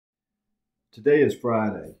Today is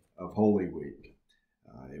Friday of Holy Week.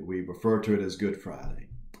 We refer to it as Good Friday.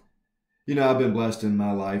 I've been blessed in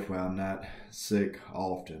my life where I'm not sick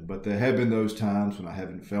often, but there have been those times when I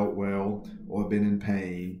haven't felt well or been in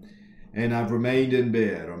pain, and I've remained in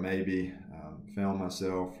bed or maybe found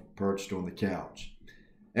myself perched on the couch.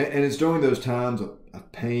 And it's during those times of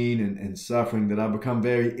pain and suffering that I become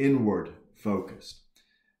very inward focused.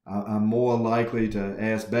 I'm more likely to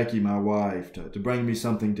ask Becky, my wife, to bring me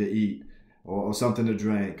something to eat or something to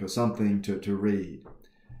drink or something to read.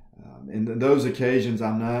 In those occasions,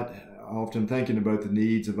 I'm not often thinking about the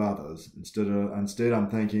needs of others. Instead, I'm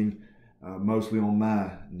thinking mostly on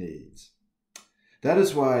my needs. That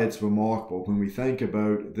is why it's remarkable when we think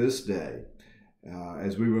about this day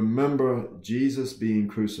as we remember Jesus being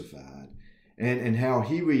crucified and how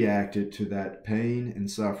he reacted to that pain and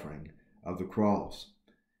suffering of the cross.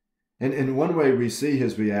 And one way we see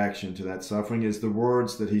his reaction to that suffering is the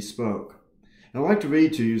words that he spoke. And I'd like to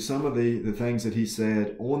read to you some of the things that he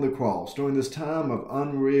said on the cross during this time of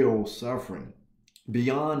unreal suffering,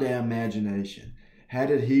 beyond our imagination. How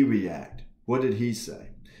did he react? What did he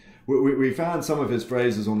say? We find some of his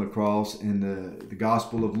phrases on the cross in the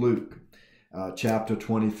Gospel of Luke, chapter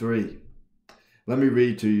 23. Let me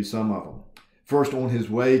read to you some of them. First, on his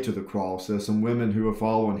way to the cross, there's some women who are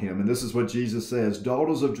following him. And this is what Jesus says: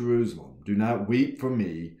 "Daughters of Jerusalem, do not weep for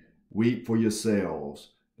me, weep for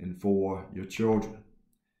yourselves and for your children."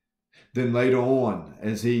 Then later on,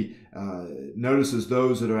 as he notices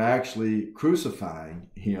those that are actually crucifying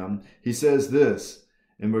him, he says this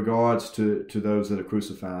in regards to those that are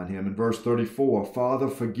crucifying him. In verse 34, "Father,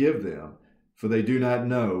 forgive them, for they do not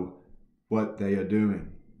know what they are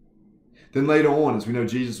doing." Then later on, as we know,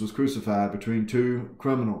 Jesus was crucified between two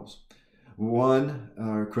criminals. One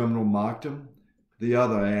criminal mocked him, the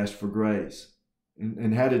other asked for grace.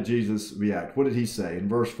 And how did Jesus react? What did he say? In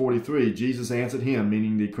verse 43, Jesus answered him,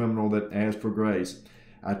 meaning the criminal that asked for grace,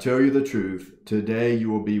 "I tell you the truth, today you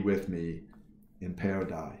will be with me in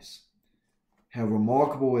paradise." How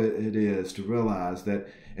remarkable it is to realize that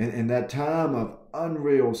in that time of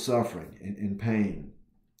unreal suffering and pain,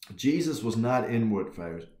 Jesus was not inward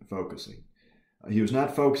focusing. He was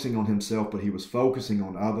not focusing on himself, but he was focusing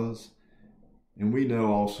on others. And we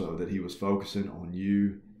know also that he was focusing on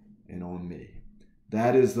you and on me.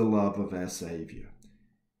 That is the love of our Savior.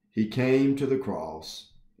 He came to the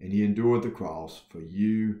cross and he endured the cross for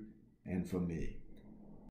you and for me.